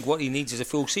genuinely think what he needs is a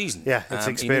full season. Yeah, it's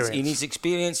experience. He needs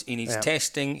experience. He needs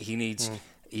testing. He needs.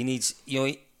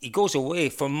 He goes away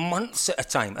for months at a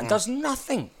time and does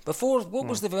nothing. Before, what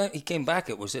was the event he came back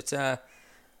at? Was it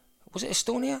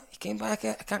Estonia? He came back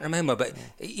at? I can't remember, but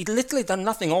he'd literally done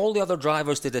nothing. All the other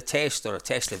drivers did a test or a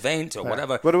test event or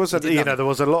whatever. But there was there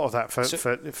was a lot of that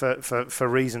for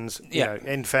reasons.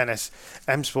 In fairness,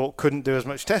 M Sport couldn't do as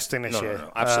much testing this year.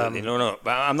 No, absolutely no.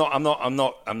 But I'm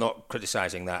not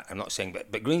criticising that. I'm not saying,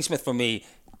 but Greensmith for me.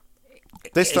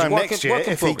 This time next year,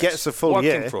 if he gets a full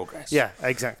year, in progress. Yeah,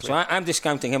 exactly. So I'm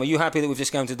discounting him. Are you happy that we've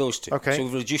discounted those 2? Okay. So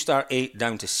we've reduced our 8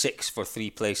 down to 6 for 3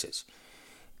 places.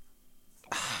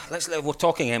 We're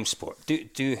talking M Sport.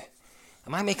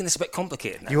 Am I making this a bit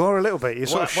complicated now? You are a little bit. You're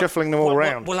sort of shuffling them all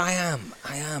around. Well, I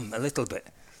am a little bit.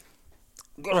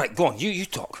 All right, go on. You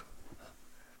talk.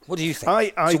 What do you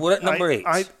think? So we're at number 8.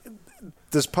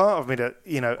 There's part of me that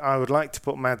I would like to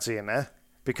put Madzi in there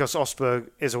because Osberg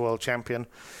is a world champion.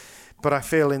 But I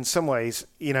feel in some ways,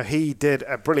 he did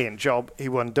a brilliant job. He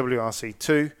won WRC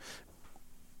 2,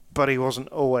 but he wasn't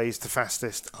always the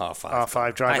fastest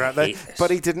R5 driver out there. But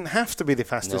he didn't have to be the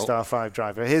fastest R5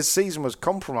 driver. His season was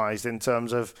compromised in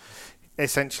terms of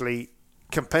essentially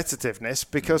competitiveness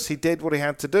because he did what he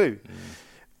had to do.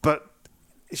 But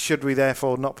should we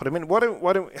therefore not put him in?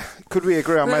 Could we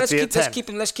agree on Madzi at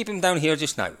 10? Let's keep him down here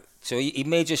just now. So he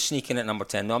may just sneak in at number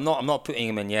 10. No, I'm not putting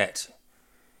him in yet.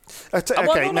 He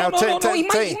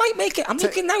might make it. I'm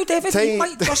looking now, David. He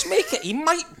might just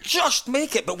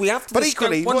make it. But we have to. But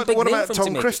equally, what about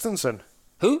Tom Christensen?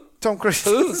 Who? Tom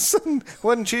Christensen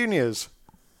won juniors.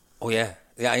 Oh yeah,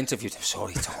 I interviewed him.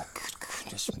 Sorry, Tom.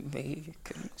 Goodness me.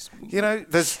 There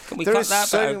is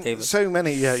so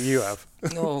many. Yeah, you have.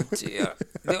 Oh dear.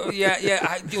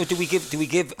 Do we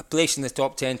give a place in the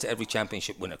top 10 to every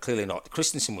championship winner? Clearly not.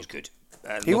 Christensen was good.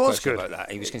 He was good about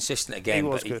that. He was consistent again,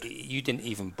 but you didn't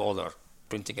even bother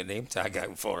printing a name tag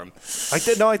out for him. I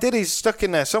did. No, I did. He's stuck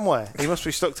in there somewhere. He must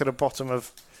be stuck to the bottom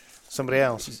of somebody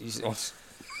else.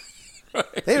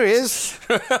 Here he is.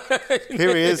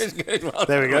 Here he is. Well,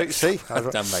 there we go. Right. See?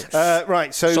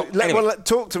 Right, so anyway.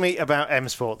 Talk to me about M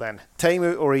Sport then.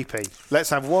 Teemu or EP? Let's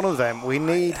have one of them. We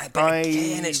need...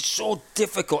 Again, it's so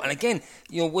difficult. And again,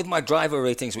 with my driver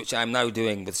ratings, which I'm now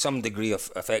doing with some degree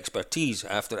of expertise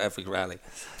after every rally.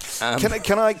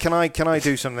 Can I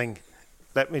do something?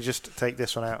 Let me just take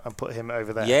this one out and put him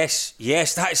over there. Yes,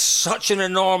 that is such an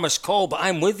enormous call, but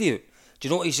I'm with you. Do you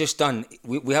know what he's just done?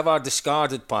 We have our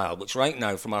discarded pile, which right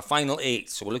now, from our final 8,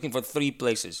 so we're looking for 3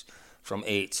 places from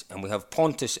 8, and we have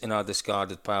Pontus in our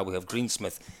discarded pile, we have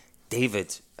Greensmith.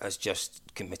 David has just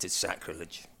committed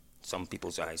sacrilege, in some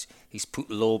people's eyes. He's put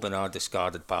Loeb in our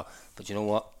discarded pile. But you know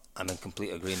what? I'm in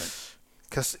complete agreement.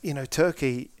 Because,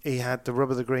 Turkey, he had the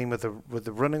rub of the green with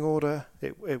the running order.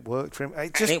 It worked for him.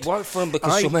 It worked for him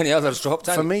because so many others dropped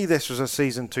out. For me, this was a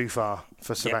season too far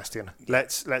for Sebastian.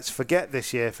 Yep. Let's forget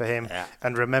this year for him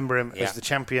and remember him as the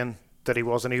champion that he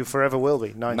was, and he forever will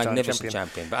be. 9-time Magnificent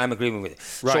champion. But I'm agreeing with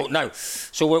you. Right.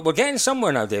 So we're getting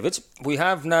somewhere now, David. We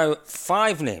have now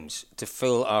 5 names to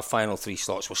fill our final 3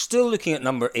 slots. We're still looking at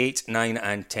number 8, 9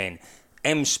 and 10.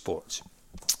 M Sports.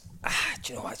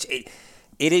 Do you know what?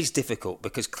 It is difficult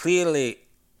because clearly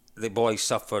the boys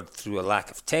suffered through a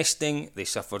lack of testing. They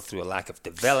suffered through a lack of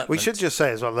development. We should just say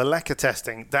as well, the lack of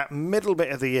testing, that middle bit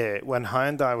of the year when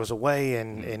Hyundai was away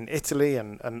in Italy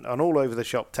and all over the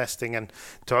shop testing, and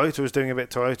Toyota was doing a bit.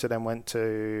 Toyota then went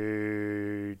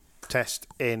to test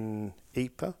in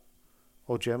IPA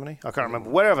or Germany. I can't remember.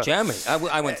 Wherever. Germany.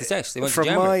 I went to test. They went to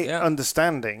Germany. From my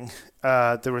understanding,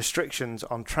 the restrictions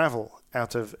on travel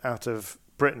out of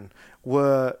Britain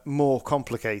were more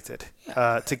complicated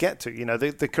to get to.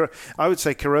 I would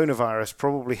say coronavirus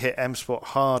probably hit M Sport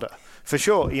harder. For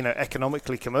sure,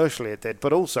 economically, commercially it did,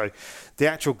 but also the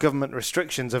actual government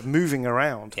restrictions of moving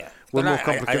around were more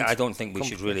complicated. I don't think we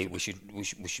should.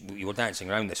 You were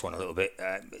dancing around this one a little bit.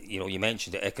 You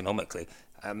mentioned it economically.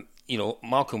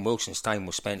 Malcolm Wilson's time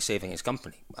was spent saving his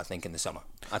company, I think, in the summer.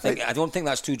 I don't think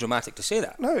that's too dramatic to say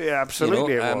that. No, yeah,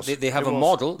 absolutely it was. They have a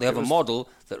model. They have a model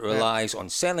that relies on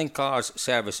selling cars,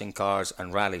 servicing cars,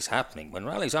 and rallies happening. When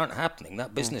rallies aren't happening,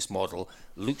 that business model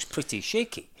looks pretty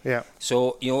shaky. Yeah.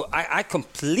 So, I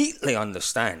completely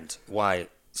understand why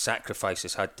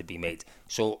sacrifices had to be made.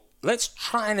 So let's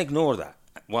try and ignore that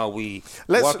while we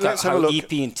work out how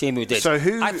EP and Teemu did. So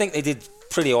I think they did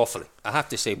pretty awfully. I have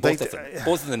to say, both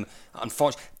of them,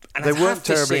 unfortunately. And they weren't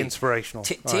terribly inspirational.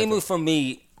 Teemu, for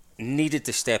me, needed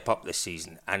to step up this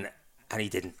season, and he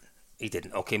didn't.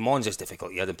 Okay, Monza's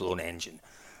difficult. He had a blown engine.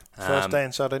 First day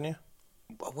in Sardinia?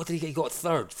 What did he get? He got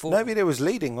 3rd, 4th. No, but he was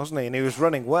leading, wasn't he? And he was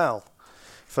running well.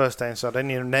 First day in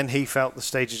Sardinia, and then he felt the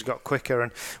stages got quicker.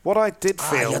 And what I did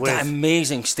feel with that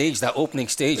amazing stage, that opening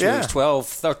stage, where it was 12,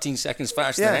 13 seconds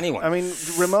faster than anyone. I mean,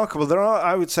 remarkable.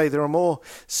 I would say there are more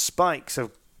spikes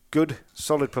of good,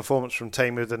 solid performance from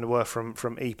Teemu than there were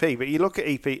from EP. But you look at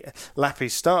EP,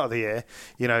 Lappi's start of the year,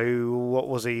 what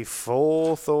was he,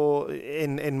 4th or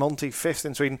in Monte, 5th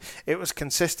in Sweden? It was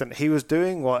consistent. He was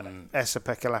doing what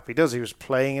Esa-Pekka Lappi does. He was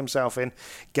playing himself in,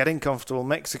 getting comfortable.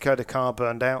 Mexico, the car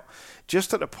burned out.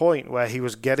 Just at the point where he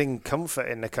was getting comfort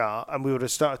in the car, and we would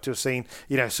have started to have seen,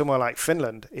 somewhere like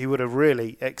Finland, he would have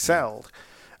really excelled.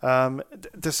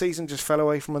 The season just fell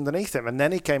away from underneath him, and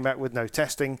then he came back with no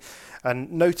testing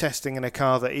in a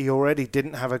car that he already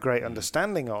didn't have a great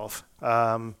understanding of.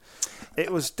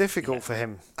 It was difficult for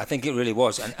him. I think it really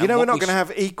was. And we're not going to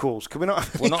have equals. Can we not?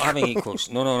 We're not having equals.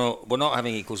 No. We're not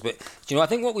having equals. But I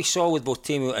think what we saw with both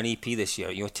Teemu and EP this year,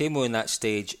 Teemu in that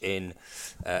stage in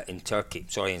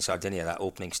Sardinia, that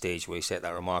opening stage where he set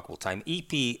that remarkable time.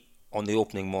 EP on the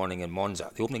opening morning in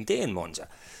Monza, the opening day in Monza,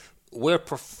 where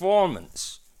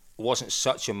performance wasn't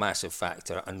such a massive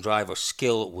factor and driver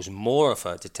skill was more of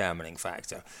a determining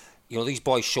factor. These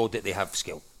boys showed that they have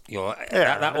skill.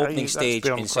 That opening stage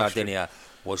in Sardinia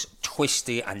was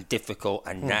twisty and difficult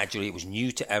and naturally it was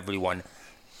new to everyone.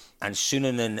 And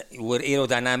Sunonen, where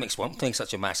aerodynamics weren't playing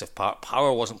such a massive part,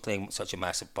 power wasn't playing such a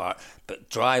massive part,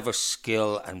 but driver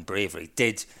skill and bravery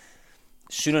did.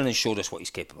 Sunonen showed us what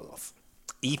he's capable of.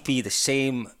 EP the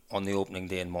same on the opening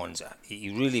day in Monza.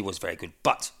 He really was very good.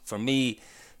 But for me,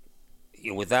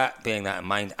 with that, bearing that in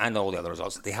mind, and all the other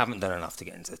results, they haven't done enough to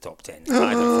get into the top 10.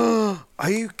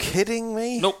 Are you kidding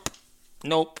me?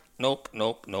 Nope.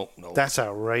 That's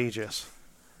outrageous.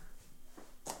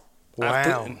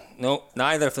 Wow. No,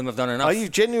 neither of them have done enough. Are you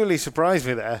genuinely surprised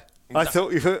me there? I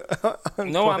thought you were...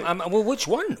 No, well, which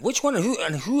one? Which one?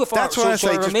 And who of our... That's why I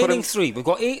say our remaining 3. We've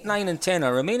got 8, 9 and 10.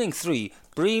 Our remaining 3,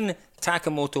 Breen,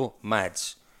 Takamoto,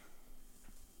 Mads.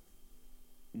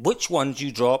 Which one do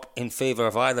you drop in favour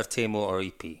of either Teemu or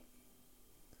EP?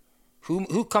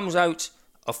 Who comes out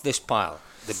of this pile,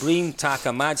 the Breen,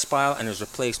 Taka, Mads pile, and is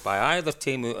replaced by either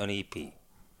Teemu and EP.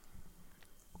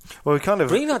 Well,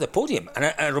 Breen had a podium,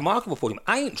 and a remarkable podium.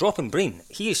 I ain't dropping Breen.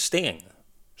 He is staying.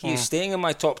 He is staying in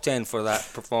my top 10 for that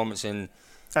performance in.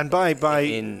 And by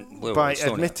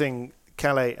admitting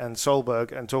Calais and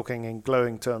Solberg and talking in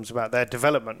glowing terms about their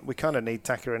development, we kind of need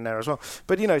Taka in there as well.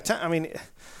 But it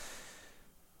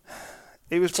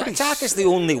was pretty. Taka's the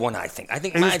only one, I think.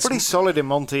 He was pretty solid in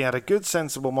Monty. He had a good,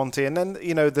 sensible Monty, and then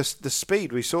the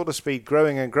speed. We saw the speed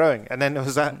growing and growing, and then it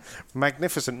was that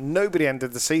magnificent. Nobody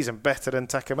ended the season better than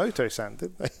Takamoto-san,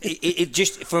 did they? It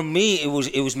just, for me, it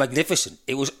was magnificent.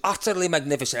 It was utterly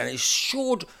magnificent, and it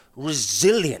showed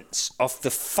resilience of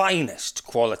the finest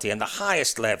quality and the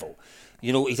highest level.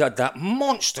 He had that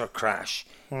monster crash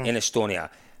in Estonia.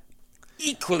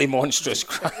 Equally monstrous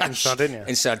crash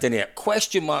in Sardinia.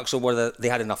 Question marks on whether they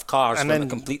had enough cars for them to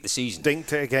complete the season.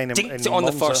 Dinked it again in on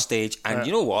Monza. The first stage. And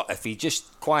you know what? If he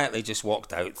just quietly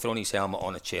walked out, thrown his helmet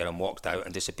on a chair and walked out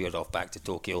and disappeared off back to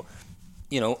Tokyo,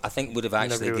 I think would have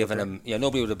actually given him...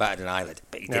 nobody would have batted an eyelid,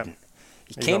 but he didn't.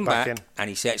 He came back and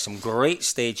he set some great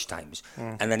stage times.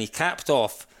 And then he capped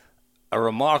off a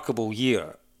remarkable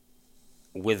year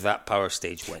with that power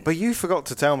stage win. But you forgot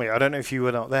to tell me, I don't know if you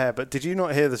were not there, but did you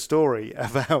not hear the story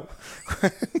about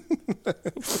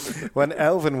when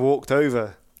Elvin walked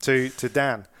over to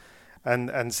Dan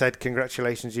and said,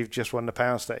 congratulations, you've just won the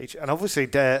power stage? And obviously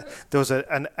there was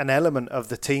an element of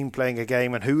the team playing a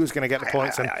game and who was going to get the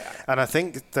points. And I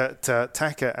think that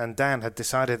Taka and Dan had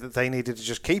decided that they needed to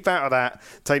just keep out of that,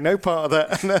 take no part of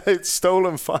that, and they'd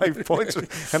stolen 5 points.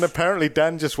 And apparently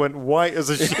Dan just went white as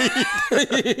a sheet.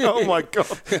 Oh my God,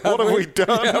 what have we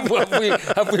done?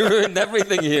 Have we ruined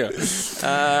everything here?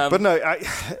 But no,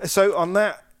 so on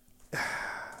that...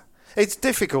 It's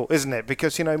difficult, isn't it?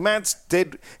 Because, Mads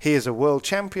he is a world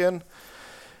champion.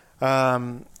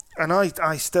 And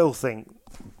I still think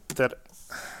that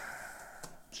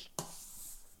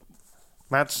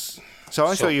Mads... So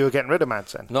I thought you were getting rid of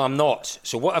Mads then. No, I'm not.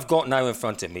 So what I've got now in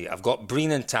front of me, I've got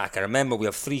Breen and Taka. Remember, we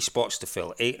have 3 spots to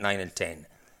fill, 8, 9 and 10.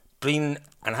 Breen,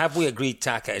 and have we agreed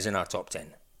Taka is in our top 10?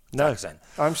 No,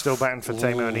 I'm still batting for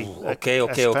Teemu and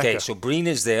Okay. So Breen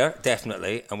is there,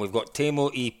 definitely, and we've got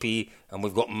Teemu, EP, and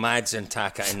we've got Mads and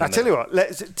Taka in the middle. Tell you what,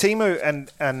 Teemu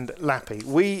and Lappi,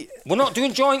 we're not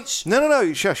doing joints.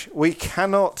 No, shush. We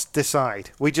cannot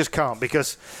decide. We just can't,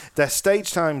 because their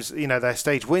stage times, their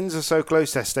stage wins are so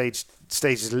close, their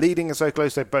stages leading are so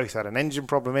close. They both had an engine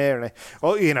problem here, and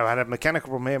had a mechanical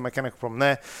problem here, mechanical problem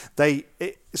there.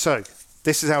 So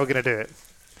this is how we're going to do it.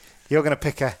 You're going to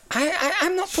pick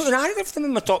I'm not putting either of them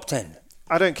in my top 10.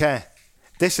 I don't care.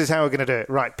 This is how we're going to do it.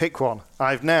 Right, pick one.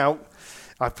 I've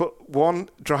put one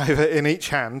driver in each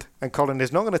hand, and Colin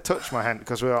is not going to touch my hand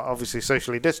because we are obviously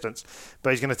socially distanced,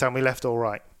 but he's going to tell me left or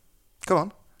right. Come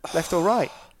on, left or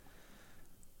right?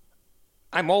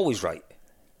 I'm always right.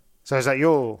 So is that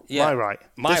my right?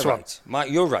 My this right.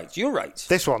 You're right. You're right.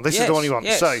 This one. This is the one you want.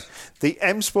 Yes. So the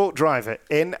M Sport driver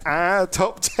in our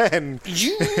top 10,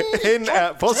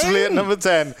 possibly at number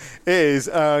 10, is.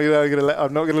 I'm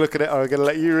not going to look at it. I'm going to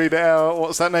let you read it out.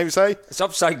 What's that name say? It's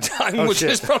upside down, which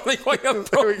is probably quite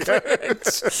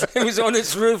appropriate. It was on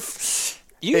its roof.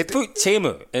 You put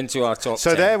Teemu into our top 10.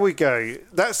 So there we go.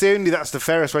 That's the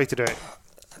fairest way to do it.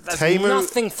 There's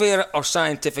nothing fair or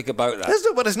scientific about that.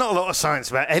 There's not a lot of science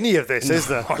about any of this, is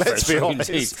there? Let's be honest.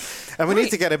 Indeed. And we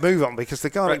need to get a move on because the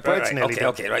garlic bread's nearly done.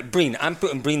 Okay, right. Breen. I'm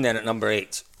putting Breen then at number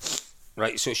 8.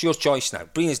 Right, so it's your choice now.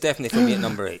 Breen is definitely for me at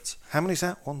number 8. How many is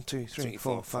that? 1, 2, 3,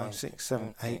 4, 5, 6,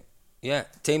 7, 8. Yeah,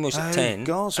 Teemu's at 10.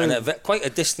 God, so and quite a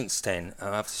distance 10,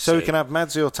 I have to say. So we can have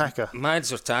Mads or Taka?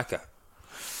 Mads or Taka.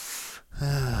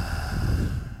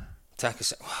 Taka.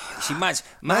 See, Mads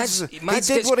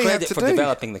gets credit for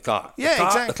developing the car. Yeah,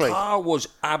 exactly. The car was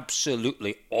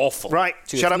absolutely awful. Right,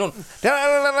 shut up. No,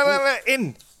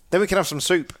 in. Then we can have some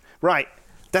soup. Right,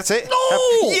 that's it.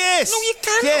 No! Yes! No, you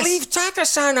can't leave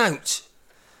Taka-san out.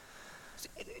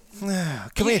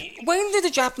 Come here. When did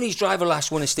the Japanese driver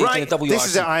last win a stage in the WRC? This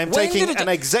is it. I am taking an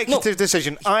executive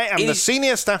decision. I am the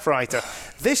senior staff writer.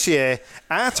 This year,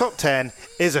 our top 10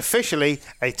 is officially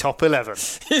a top 11.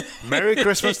 Merry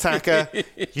Christmas, Taka.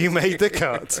 You made the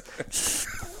cut.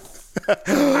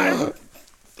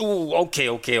 Okay.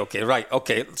 Right,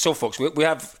 okay. So, folks, we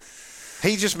have...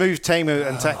 He just moved Teemu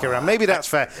and Taka around. Maybe that's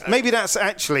fair. Maybe that's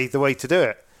actually the way to do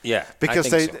it. Yeah, because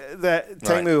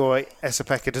Teemu or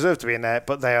Esa-Pekka deserve to be in there,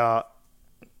 but they are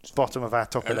bottom of our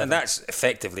top 11. And that's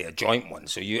effectively a joint one.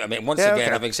 So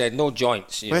having said no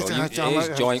joints, it is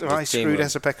joint. I screwed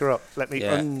Esa-Pekka up. Let me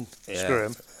unscrew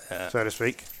him, so to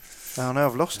speak. Oh no,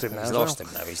 I've lost him now.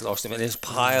 He's lost him in his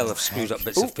pile of screwed up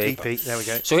bits of paper. EP. There we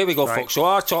go. So here we go, folks. So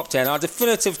our top 10, our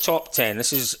definitive top 10.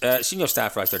 This is senior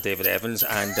staff writer David Evans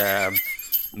and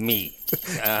me.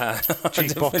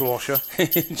 Chief bottle washer.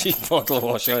 Chief bottle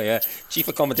washer, yeah. Chief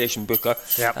accommodation booker.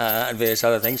 Yep. And various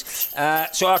other things.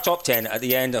 So our top 10 at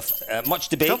the end of much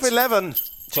debate. Top 11.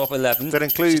 Top 11. That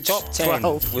includes top 10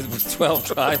 12. with 12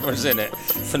 drivers in it.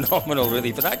 Phenomenal,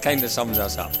 really. But that kind of sums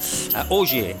us up.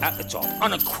 Ogier at the top.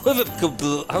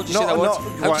 Unequivocal. How do you say that word?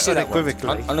 How do you say that word?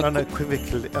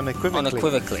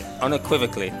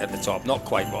 Unequivocally at the top. Not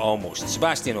quite, but almost.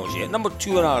 Sebastian Ogier. Number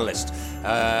 2 on our list.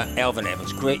 Elvin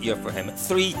Evans. Great year for him.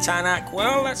 3, Tanak.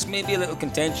 Well, that's maybe a little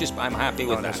contentious, but I'm happy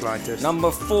with that.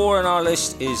 Number 4 on our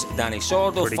list is Danny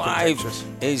Sordo. 5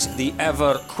 is the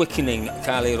ever-quickening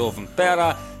Kalle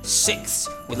Rovanperä. 6th,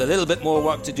 with a little bit more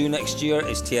work to do next year,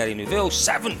 is Thierry Neuville.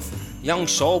 7th, young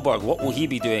Solberg. What will he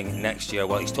be doing next year?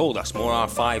 Well, he's told us more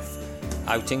R5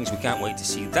 outings. We can't wait to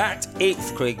see that.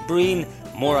 8th, Craig Breen.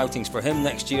 More outings for him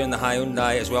next year in the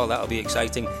Hyundai as well. That'll be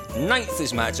exciting. 9th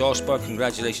is Mats Osberg.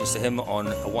 Congratulations to him on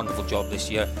a wonderful job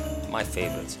this year. My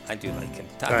favourite. I do like him.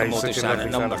 Takamoto-san at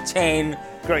number 10.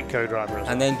 Great co-driver.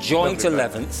 And then joint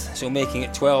 11th, so making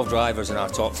it 12 drivers in our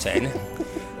top 10.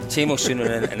 Timo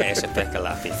Sunonen and Esa-Pekka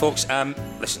Lappi. Folks,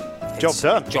 listen.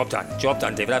 Job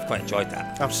done, David. I've quite enjoyed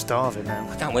that. I'm starving now.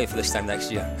 I can't wait for this time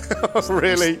next year.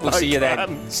 Really? We'll see you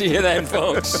then. See you then,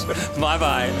 folks.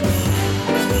 Bye-bye.